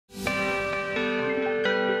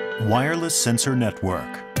Wireless sensor network.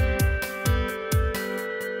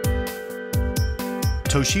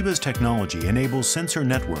 Toshiba's technology enables sensor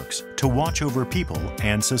networks to watch over people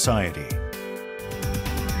and society.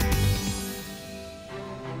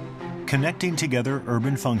 Connecting together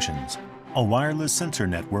urban functions, a wireless sensor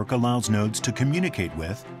network allows nodes to communicate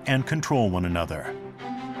with and control one another.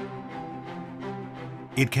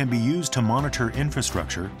 It can be used to monitor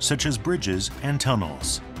infrastructure such as bridges and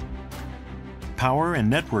tunnels. Power and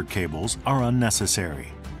network cables are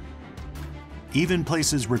unnecessary. Even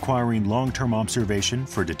places requiring long-term observation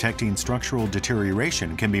for detecting structural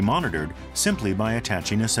deterioration can be monitored simply by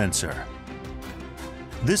attaching a sensor.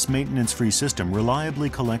 This maintenance-free system reliably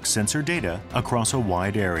collects sensor data across a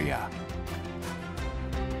wide area.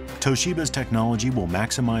 Toshiba's technology will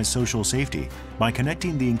maximize social safety by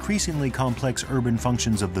connecting the increasingly complex urban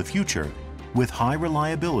functions of the future with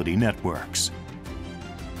high-reliability networks.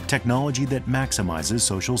 Technology that maximizes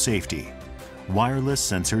social safety. Wireless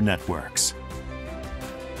sensor networks.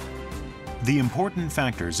 The important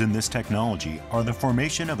factors in this technology are the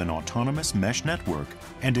formation of an autonomous mesh network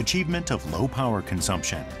and achievement of low power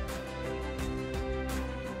consumption.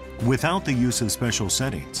 Without the use of special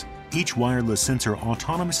settings, each wireless sensor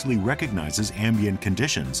autonomously recognizes ambient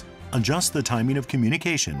conditions, adjusts the timing of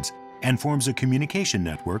communications, and forms a communication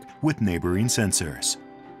network with neighboring sensors.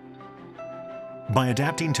 By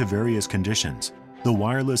adapting to various conditions, the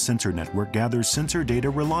wireless sensor network gathers sensor data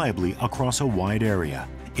reliably across a wide area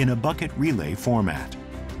in a bucket relay format.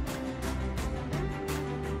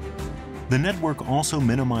 The network also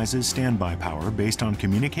minimizes standby power based on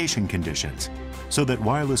communication conditions, so that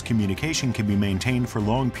wireless communication can be maintained for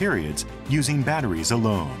long periods using batteries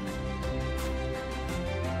alone.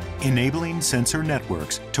 Enabling sensor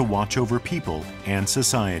networks to watch over people and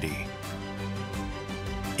society.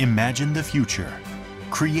 Imagine the future.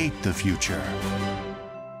 Create the future.